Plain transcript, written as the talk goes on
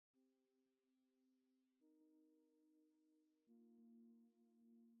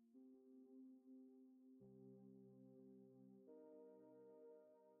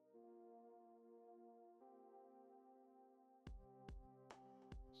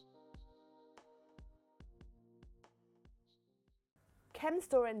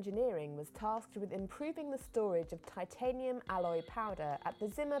Chemstore Engineering was tasked with improving the storage of titanium alloy powder at the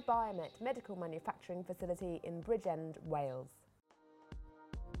Zimmer Biomet medical manufacturing facility in Bridgend, Wales.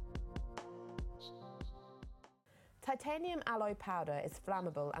 Titanium alloy powder is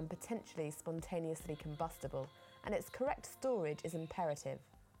flammable and potentially spontaneously combustible, and its correct storage is imperative.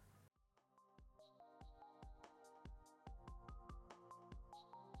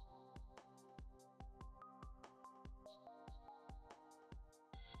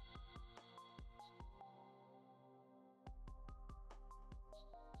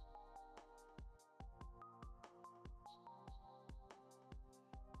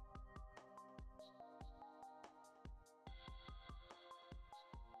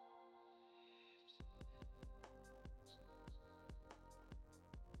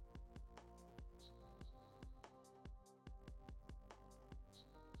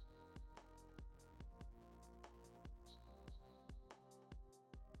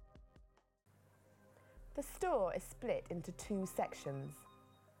 The store is split into two sections.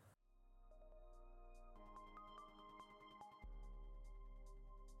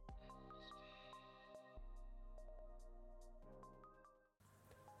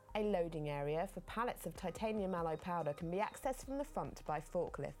 A loading area for pallets of titanium alloy powder can be accessed from the front by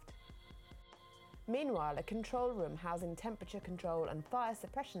forklift. Meanwhile, a control room housing temperature control and fire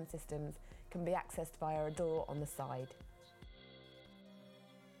suppression systems can be accessed via a door on the side.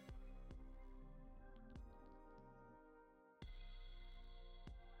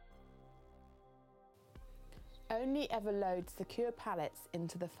 Only ever load secure pallets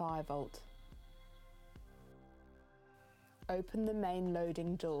into the Firevault. Open the main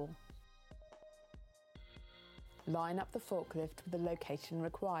loading door. Line up the forklift with the location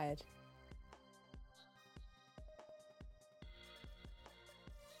required.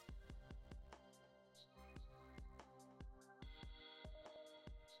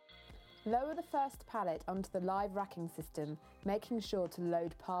 Lower the first pallet onto the live racking system, making sure to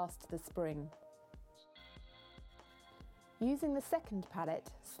load past the spring. Using the second pallet,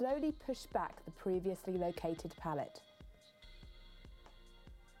 slowly push back the previously located pallet.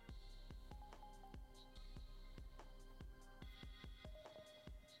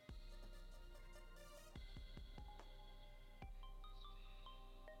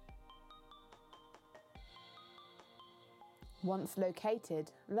 Once located,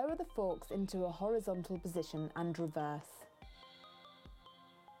 lower the forks into a horizontal position and reverse.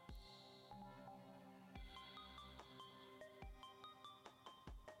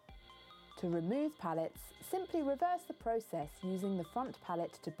 To remove pallets, simply reverse the process using the front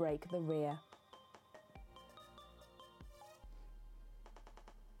pallet to break the rear.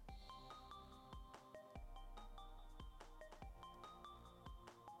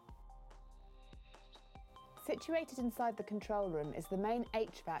 Situated inside the control room is the main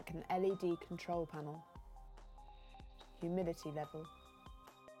HVAC and LED control panel. Humidity level,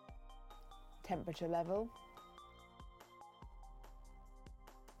 temperature level.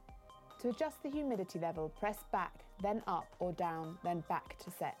 To adjust the humidity level, press back, then up or down, then back to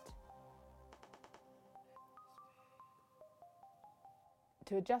set.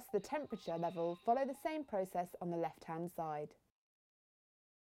 To adjust the temperature level, follow the same process on the left-hand side.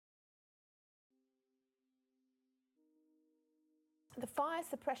 The fire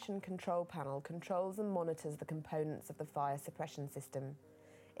suppression control panel controls and monitors the components of the fire suppression system.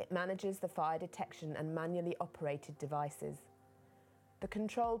 It manages the fire detection and manually operated devices. The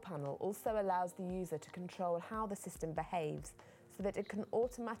control panel also allows the user to control how the system behaves so that it can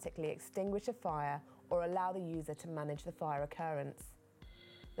automatically extinguish a fire or allow the user to manage the fire occurrence.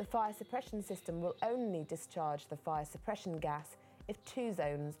 The fire suppression system will only discharge the fire suppression gas if two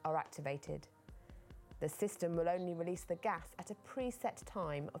zones are activated. The system will only release the gas at a preset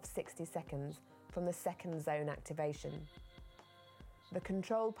time of 60 seconds from the second zone activation. The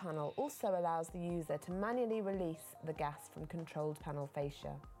control panel also allows the user to manually release the gas from controlled panel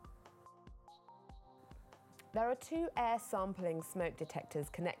fascia. There are two air sampling smoke detectors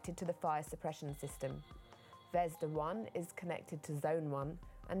connected to the fire suppression system. VESDA 1 is connected to Zone 1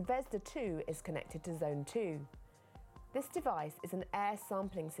 and VESDA 2 is connected to Zone 2. This device is an air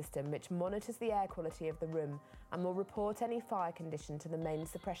sampling system which monitors the air quality of the room and will report any fire condition to the main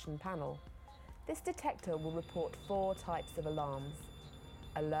suppression panel. This detector will report 4 types of alarms: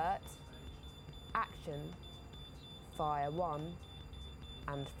 alert, action, fire 1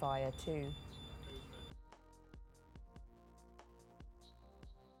 and fire 2.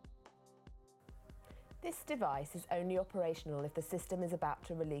 This device is only operational if the system is about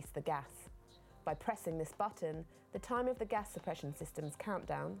to release the gas. By pressing this button, the time of the gas suppression system's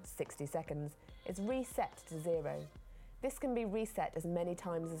countdown, 60 seconds, is reset to 0. This can be reset as many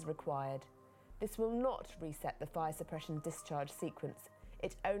times as required. This will not reset the fire suppression discharge sequence.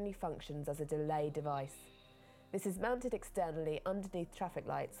 It only functions as a delay device. This is mounted externally underneath traffic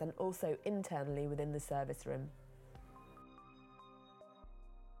lights and also internally within the service room.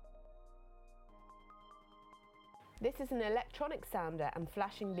 This is an electronic sounder and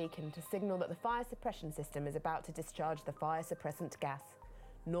flashing beacon to signal that the fire suppression system is about to discharge the fire suppressant gas.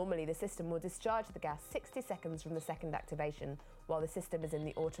 Normally, the system will discharge the gas 60 seconds from the second activation while the system is in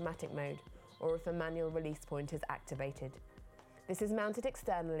the automatic mode, or if a manual release point is activated. This is mounted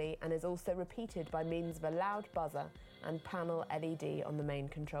externally and is also repeated by means of a loud buzzer and panel LED on the main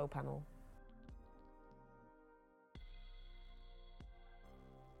control panel.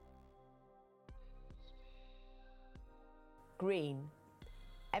 Green,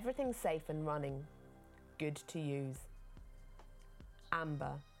 everything safe and running, good to use.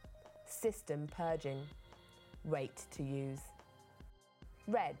 Amber, system purging, wait to use.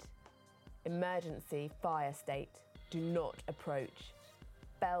 Red, emergency fire state, do not approach.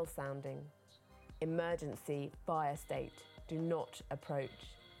 Bell sounding, emergency fire state, do not approach.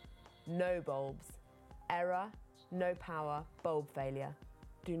 No bulbs, error, no power, bulb failure,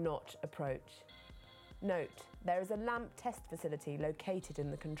 do not approach. Note, there is a lamp test facility located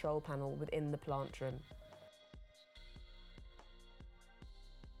in the control panel within the plant room.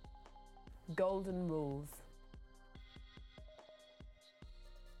 Golden rules.